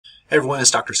Hey everyone,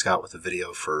 it's Dr. Scott with a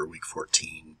video for week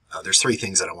 14. There's three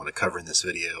things that I want to cover in this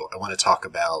video. I want to talk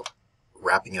about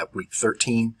wrapping up week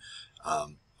 13. I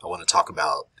want to talk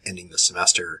about ending the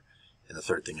semester. And the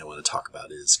third thing I want to talk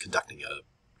about is conducting a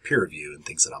peer review and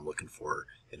things that I'm looking for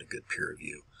in a good peer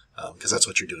review, because that's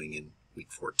what you're doing in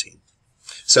week 14.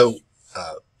 So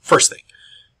first thing,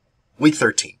 week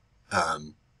 13.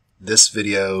 This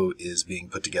video is being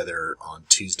put together on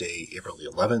Tuesday, April the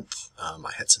 11th.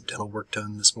 I had some dental work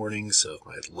done this morning, so if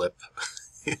my lip,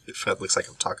 if it looks like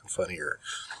I'm talking funny or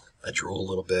I drool a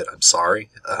little bit, I'm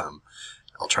sorry.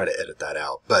 I'll try to edit that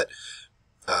out. But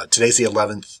today's the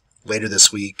 11th. Later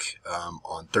this week,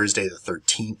 on Thursday the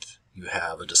 13th, you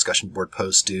have a discussion board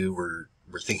post due.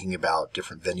 We're thinking about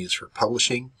different venues for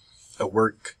publishing a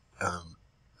work of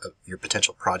your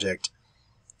potential project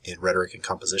in rhetoric and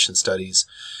composition studies.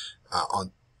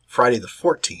 On Friday the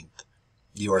 14th,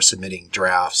 you are submitting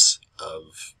drafts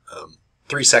of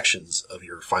 3 sections of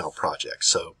your final project.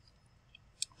 So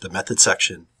the method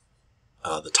section,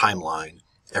 the timeline,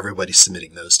 everybody's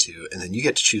submitting those two, and then you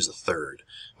get to choose a third,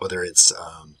 whether it's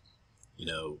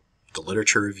the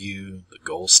literature review, the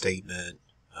goal statement,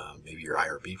 maybe your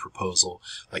IRB proposal.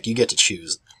 Like, you get to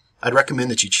choose. I'd recommend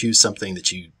that you choose something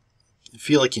that you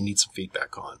feel like you need some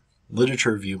feedback on.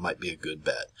 Literature review might be a good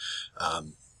bet.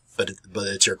 But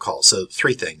it's your call. So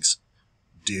 3 things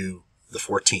due the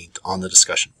 14th on the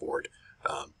discussion board: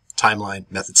 timeline,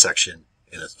 method section,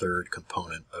 and a third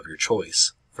component of your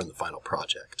choice from the final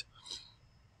project.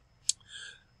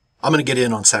 I'm going to get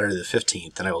in on Saturday the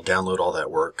 15th, and I will download all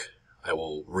that work. I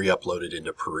will re-upload it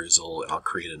into Perusal, and I'll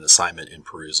create an assignment in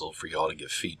Perusal for you all to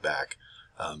give feedback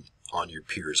on your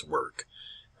peers' work.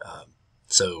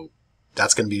 So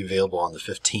that's going to be available on the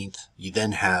 15th. You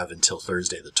then have until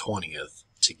Thursday the 20th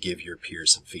to give your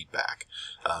peers some feedback.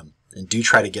 And do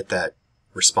try to get that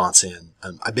response in.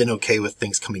 I've been okay with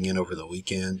things coming in over the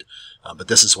weekend, but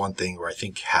this is one thing where I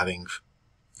think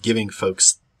giving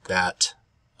folks that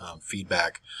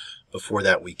feedback before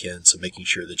that weekend, so making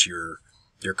sure that your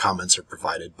comments are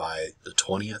provided by the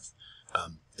 20th,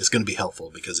 is going to be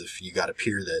helpful, because if you got a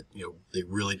peer that they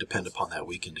really depend upon that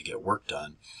weekend to get work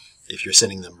done, if you're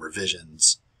sending them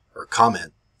revisions or comments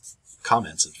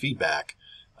and feedback,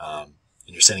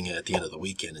 and you're sending it at the end of the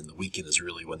weekend, and the weekend is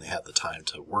really when they have the time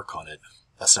to work on it,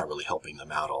 that's not really helping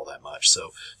them out all that much. So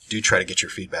do try to get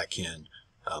your feedback in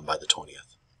by the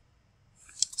 20th.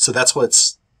 So that's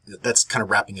kind of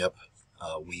wrapping up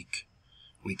week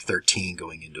 13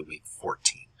 going into week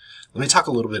 14. Let me talk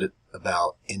a little bit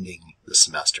about ending the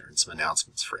semester and some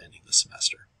announcements for ending the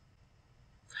semester.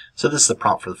 So this is the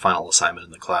prompt for the final assignment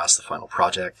in the class, the final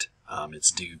project.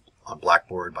 It's due on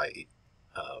Blackboard by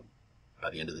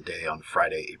the end of the day on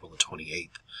Friday, April the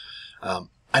 28th.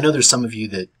 I know there's some of you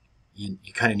that you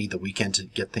kind of need the weekend to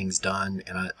get things done,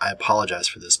 and I apologize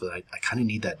for this, but I kind of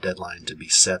need that deadline to be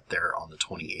set there on the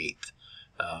 28th.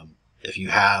 If you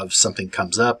have something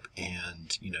comes up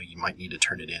and you might need to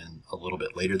turn it in a little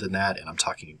bit later than that, and I'm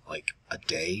talking like a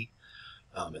day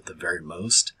at the very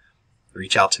most,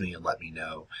 reach out to me and let me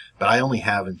know. But I only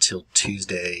have until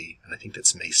Tuesday, and I think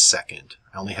that's May 2nd.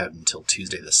 I only have until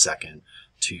Tuesday the 2nd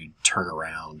to turn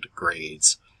around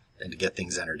grades and to get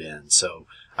things entered in. So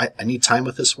I need time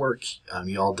with this work.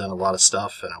 You all done a lot of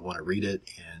stuff, and I want to read it,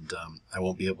 and I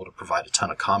won't be able to provide a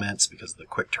ton of comments because of the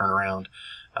quick turnaround,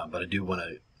 but I do want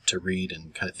to read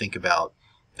and kind of think about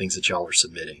things that y'all are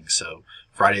submitting. So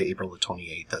Friday, April the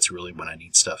 28th, that's really when I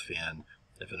need stuff in.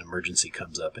 If an emergency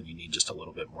comes up and you need just a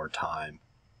little bit more time,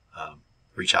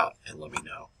 reach out and let me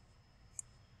know.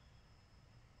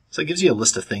 So it gives you a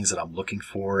list of things that I'm looking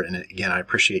for, and again, I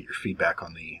appreciate your feedback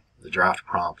on the draft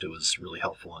prompt. It was really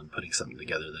helpful in putting something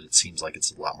together that it seems like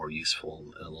it's a lot more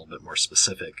useful and a little bit more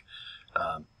specific.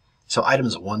 So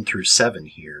items 1 through 7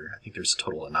 here, I think there's a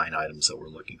total of 9 items that we're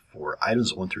looking for.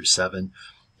 Items 1 through 7,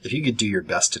 if you could do your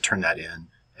best to turn that in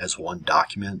as one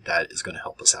document, that is going to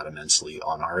help us out immensely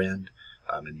on our end,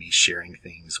 and me sharing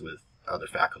things with other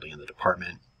faculty in the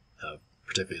department,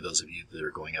 particularly those of you that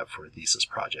are going up for a thesis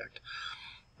project.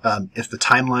 If the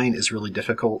timeline is really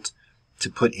difficult to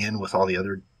put in with all the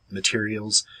other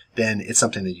materials, then it's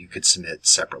something that you could submit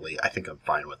separately. I think I'm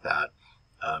fine with that.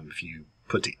 If you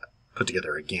put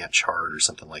together a Gantt chart or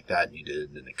something like that, and you did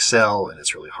it in Excel, and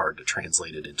it's really hard to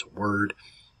translate it into Word,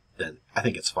 then I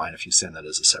think it's fine if you send that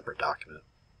as a separate document.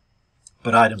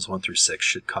 But items 1 through 6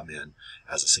 should come in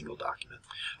as a single document.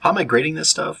 How am I grading this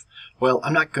stuff? Well,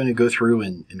 I'm not going to go through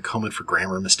and comb it for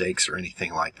grammar mistakes or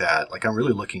anything like that. Like, I'm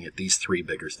really looking at these 3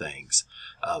 bigger things.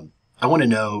 I want to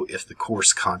know if the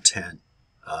course content,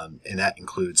 and that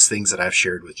includes things that I've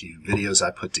shared with you, videos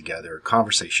I put together,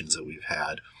 conversations that we've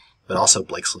had, but also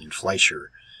Blakesley and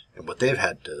Fleischer, and what they've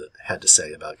had to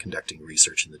say about conducting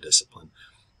research in the discipline,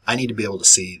 I need to be able to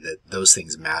see that those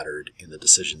things mattered in the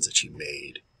decisions that you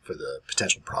made for the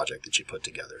potential project that you put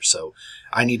together. So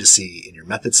I need to see in your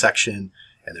method section,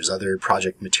 and there's other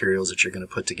project materials that you're going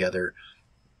to put together,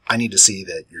 I need to see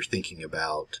that you're thinking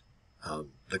about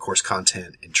the course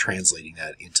content and translating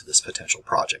that into this potential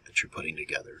project that you're putting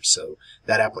together. So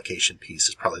that application piece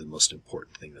is probably the most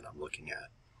important thing that I'm looking at.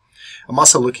 I'm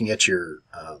also looking at your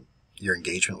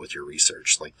engagement with your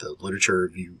research, like the literature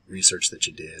review research that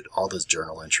you did, all those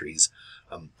journal entries.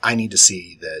 I need to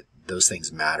see that those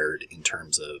things mattered in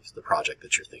terms of the project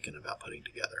that you're thinking about putting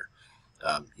together.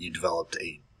 You developed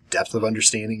a depth of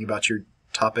understanding about your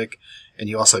topic, and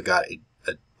you also got a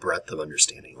breadth of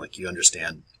understanding. Like you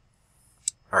understand,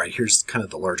 all right, here's kind of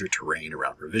the larger terrain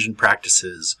around revision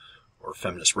practices or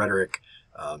feminist rhetoric.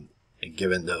 And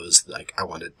given those, like, I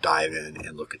want to dive in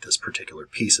and look at this particular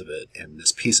piece of it, and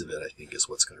this piece of it I think is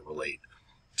what's going to relate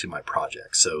to my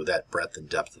project. So that breadth and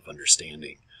depth of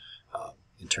understanding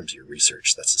in terms of your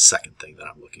research, that's the second thing that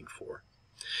I'm looking for.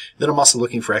 Then I'm also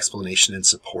looking for explanation and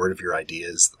support of your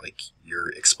ideas, like you're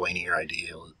explaining your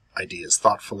ideas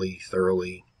thoughtfully,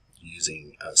 thoroughly,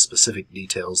 using specific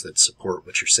details that support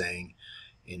what you're saying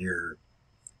in your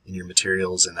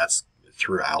materials, and that's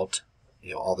throughout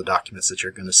all the documents that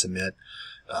you're going to submit.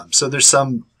 So there's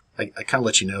some, I kind of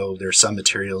let you know, there's some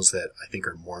materials that I think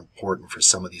are more important for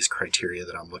some of these criteria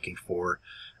that I'm looking for.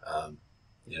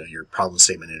 Your problem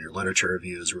statement and your literature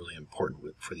review is really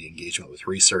important for the engagement with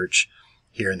research.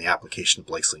 Here in the application of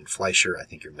Blakesley and Fleischer, I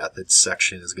think your methods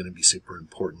section is going to be super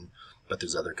important, but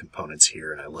there's other components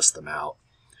here and I list them out.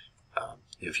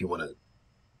 If you want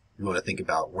to think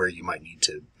about where you might need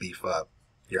to beef up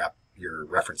your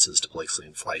references to Blakesley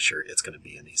and Fleischer, it's going to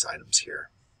be in these items here.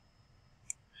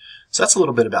 So that's a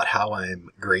little bit about how I'm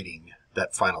grading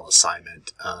that final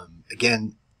assignment.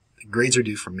 Again, grades are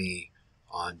due for me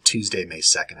on Tuesday, May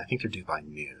 2nd. I think they're due by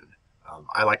noon.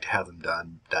 I like to have them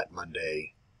done that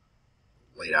Monday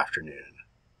late afternoon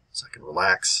so I can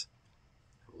relax,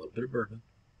 have a little bit of bourbon,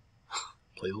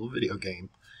 play a little video game,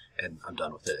 and I'm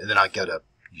done with it. And then I get up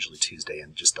usually Tuesday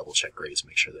and just double check grades,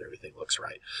 make sure that everything looks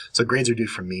right. So grades are due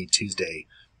from me Tuesday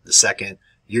the 2nd.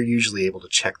 You're usually able to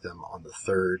check them on the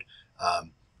 3rd.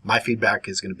 My feedback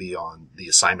is going to be on the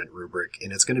assignment rubric,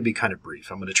 and it's going to be kind of brief.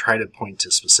 I'm going to try to point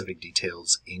to specific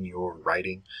details in your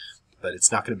writing, but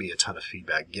it's not going to be a ton of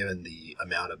feedback given the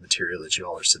amount of material that you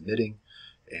all are submitting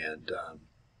and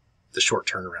the short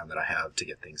turnaround that I have to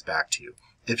get things back to you.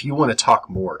 If you want to talk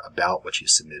more about what you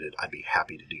submitted, I'd be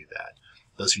happy to do that.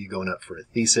 Those of you going up for a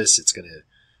thesis, it's going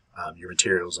to your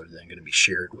materials are then going to be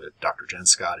shared with Dr. Jen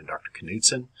Scott and Dr.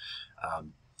 Knudsen,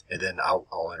 and then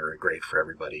I'll enter a grade for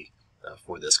everybody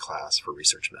for this class for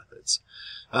research methods.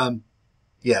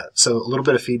 Yeah, so a little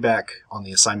bit of feedback on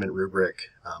the assignment rubric.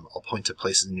 I'll point to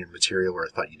places in your material where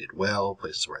I thought you did well,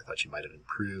 places where I thought you might have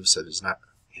improved. So there's not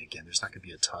going to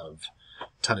be a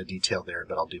ton of detail there,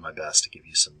 but I'll do my best to give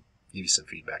you some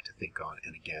feedback to think on.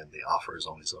 And again, the offer is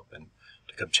always open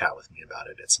to come chat with me about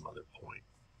it at some other point.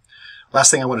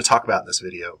 Last thing I want to talk about in this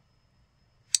video,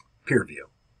 peer review,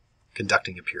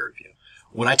 conducting a peer review.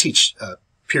 When I teach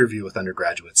peer review with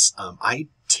undergraduates, I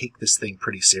take this thing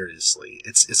pretty seriously.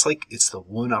 It's like it's the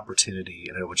one opportunity,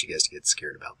 and I don't want you guys to get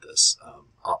scared about this.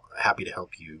 I'm happy to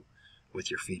help you with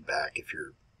your feedback if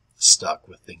you're stuck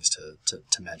with things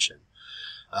to mention.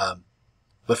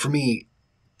 But for me,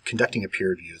 conducting a peer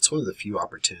review, it's one of the few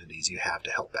opportunities you have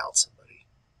to help out somebody.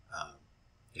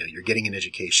 You're getting an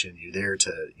education. You're there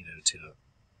to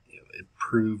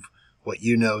improve what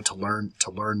you know, to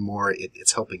learn more.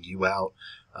 It's helping you out.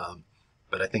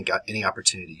 But I think any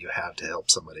opportunity you have to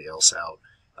help somebody else out,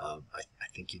 I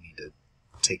think you need to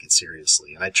take it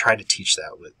seriously. And I try to teach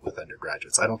that with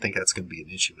undergraduates. I don't think that's going to be an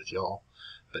issue with y'all,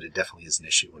 but it definitely is an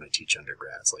issue when I teach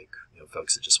undergrads, like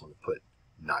folks that just want to put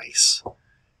nice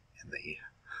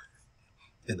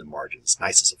in the margins.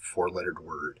 Nice is a 4-lettered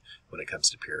word when it comes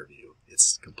to peer review.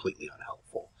 It's completely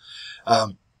unhelpful.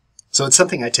 So it's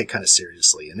something I take kind of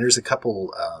seriously. And there's a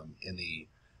couple in the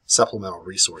supplemental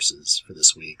resources for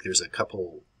this week. There's a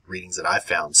couple readings that I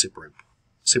found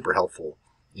super helpful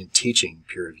in teaching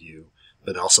peer review,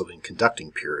 but also in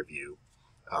conducting peer review.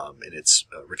 And it's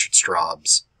Richard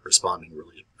Straub's responding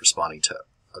to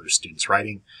other students'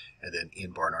 writing, and then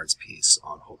Ian Barnard's piece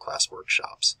on whole class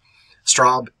workshops.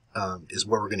 Straub is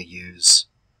what we're going to use.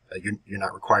 You're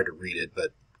not required to read it,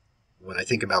 but when I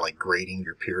think about like grading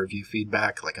your peer review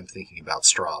feedback, like I'm thinking about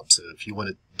Straub. So if you want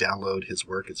to download his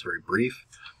work, it's very brief.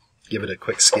 Give it a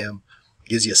quick skim.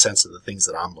 Gives you a sense of the things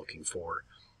that I'm looking for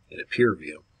in a peer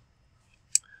review.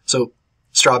 So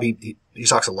Straub, he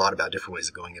talks a lot about different ways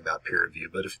of going about peer review,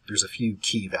 but if there's a few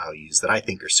key values that I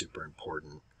think are super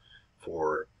important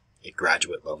for a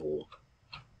graduate level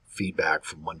feedback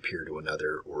from one peer to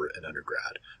another, or an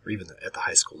undergrad, or even at the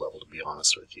high school level, to be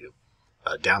honest with you.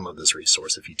 Download this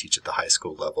resource. If you teach at the high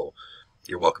school level,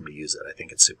 you're welcome to use it. I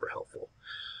think it's super helpful.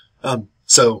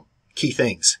 So key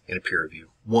things in a peer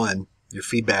review. One, your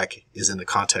feedback is in the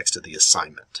context of the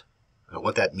assignment.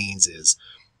 What that means is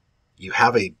you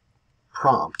have a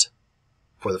prompt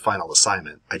for the final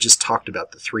assignment. I just talked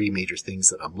about the 3 major things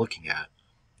that I'm looking at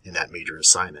in that major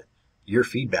assignment. Your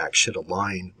feedback should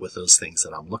align with those things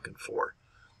that I'm looking for.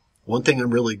 One thing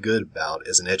I'm really good about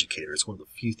as an educator, it's one of the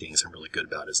few things I'm really good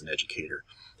about as an educator,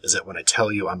 is that when I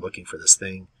tell you I'm looking for this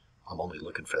thing, I'm only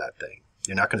looking for that thing.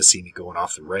 You're not going to see me going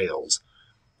off the rails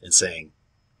and saying,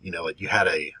 you know, you had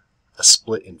a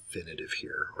split infinitive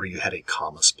here, or you had a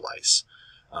comma splice,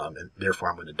 and therefore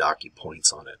I'm going to dock you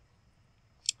points on it.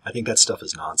 I think that stuff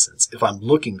is nonsense. If I'm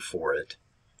looking for it,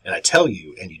 and I tell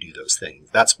you, and you do those things,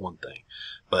 that's one thing.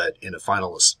 But in a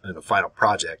final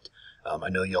project, I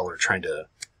know y'all are trying to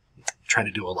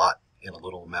do a lot in a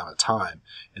little amount of time,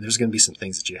 and there's going to be some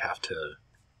things that you have to.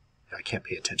 I can't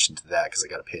pay attention to that because I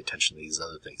got to pay attention to these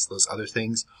other things. Those other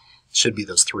things should be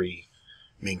those 3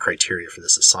 main criteria for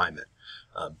this assignment.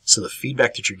 So the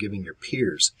feedback that you're giving your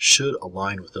peers should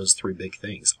align with those 3 big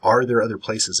things. Are there other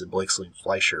places in Blakesley and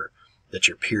Fleischer that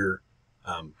your peer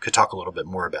could talk a little bit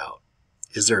more about?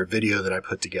 Is there a video that I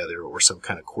put together, or some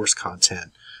kind of course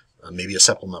content, maybe a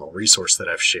supplemental resource that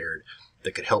I've shared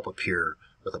that could help a peer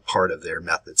with a part of their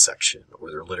method section or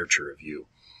their literature review?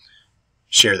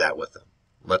 Share that with them.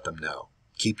 Let them know.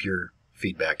 Keep your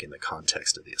feedback in the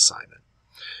context of the assignment.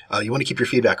 You want to keep your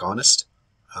feedback honest.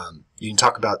 You can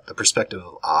talk about the perspective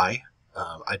of I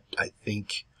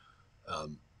think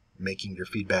making your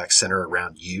feedback center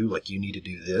around you, like you need to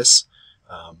do this,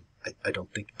 I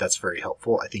don't think that's very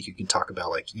helpful. I think you can talk about,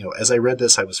 like, you know, as I read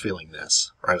this, I was feeling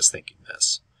this, or I was thinking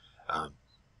this.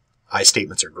 I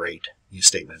statements are great. You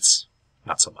statements,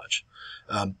 not so much.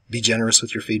 Be generous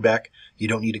with your feedback. You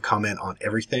don't need to comment on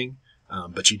everything,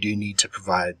 but you do need to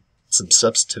provide some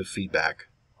substantive feedback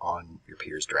on your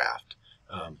peer's draft.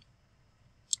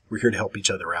 We're here to help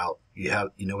each other out. You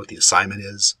know what the assignment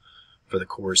is for the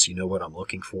course. You know what I'm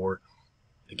looking for.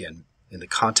 Again, in the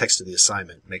context of the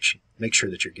assignment, make sure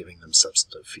that you're giving them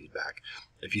substantive feedback.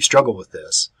 If you struggle with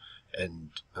this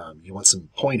and you want some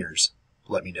pointers,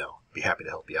 let me know. Be happy to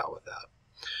help you out with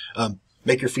that.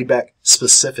 Make your feedback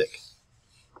specific.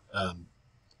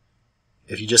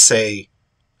 If you just say,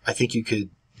 I think you could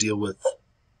deal with,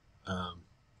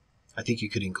 I think you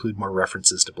could include more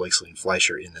references to Blakesley and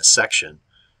Fleischer in this section.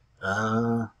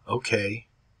 Okay,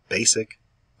 basic.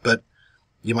 But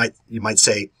you might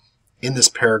say, in this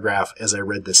paragraph, as I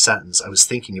read this sentence, I was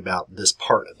thinking about this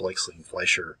part of Blakesley and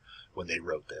Fleischer when they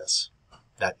wrote this.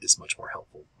 That is much more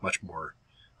helpful, much more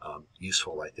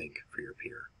useful, I think, for your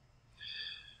peer.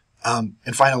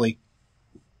 And finally,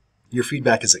 your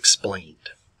feedback is explained.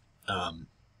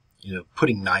 You know,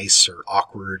 putting nice or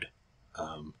awkward,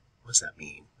 what does that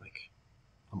mean? Like,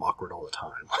 I'm awkward all the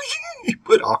time. You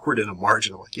put awkward in a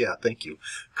margin, I'm like, yeah, thank you,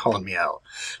 calling me out.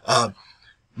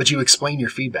 But you explain your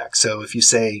feedback. So if you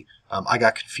say, I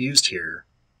got confused here,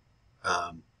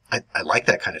 I like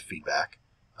that kind of feedback.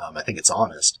 I think it's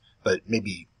honest, but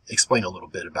maybe explain a little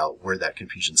bit about where that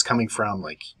confusion is coming from.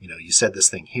 Like, you know, you said this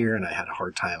thing here and I had a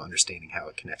hard time understanding how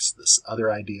it connects to this other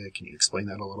idea. Can you explain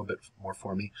that a little bit more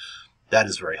for me? That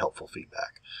is very helpful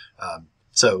feedback.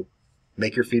 So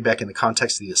make your feedback in the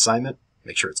context of the assignment.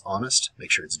 Make sure it's honest.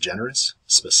 Make sure it's generous,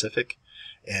 specific,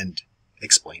 and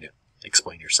explain it.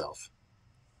 Explain yourself.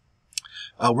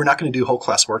 We're not going to do whole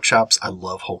class workshops. I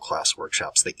love whole class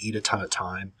workshops. They eat a ton of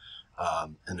time,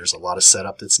 and there's a lot of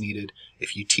setup that's needed.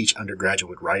 If you teach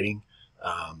undergraduate writing,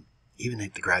 even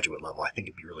at the graduate level, I think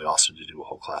it'd be really awesome to do a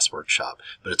whole class workshop.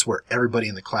 But it's where everybody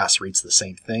in the class reads the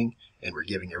same thing, and we're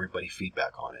giving everybody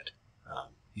feedback on it.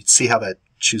 You'd see how that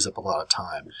chews up a lot of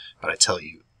time, but I tell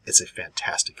you, it's a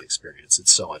fantastic experience.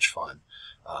 It's so much fun.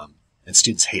 And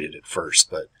students hate it at first,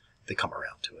 but they come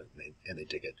around to it and they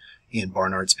dig it. Ian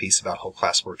Barnard's piece about whole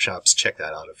class workshops, check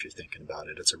that out if you're thinking about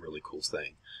it. It's a really cool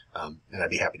thing. And I'd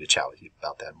be happy to chat with you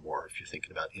about that more if you're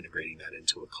thinking about integrating that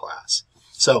into a class.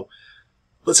 So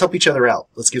let's help each other out.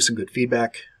 Let's give some good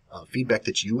feedback, feedback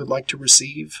that you would like to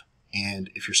receive. And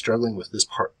if you're struggling with this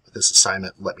part, with this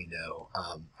assignment, let me know.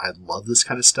 I love this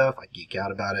kind of stuff. I geek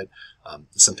out about it.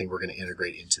 It's something we're going to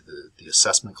integrate into the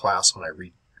assessment class when I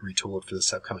retool it for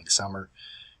this upcoming summer.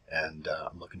 And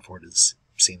I'm looking forward to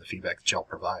seeing the feedback that y'all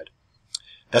provide.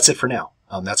 That's it for now.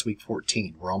 That's week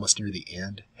 14. We're almost near the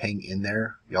end. Hang in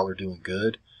there. Y'all are doing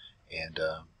good. and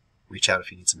reach out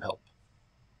if you need some help.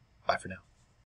 Bye for now.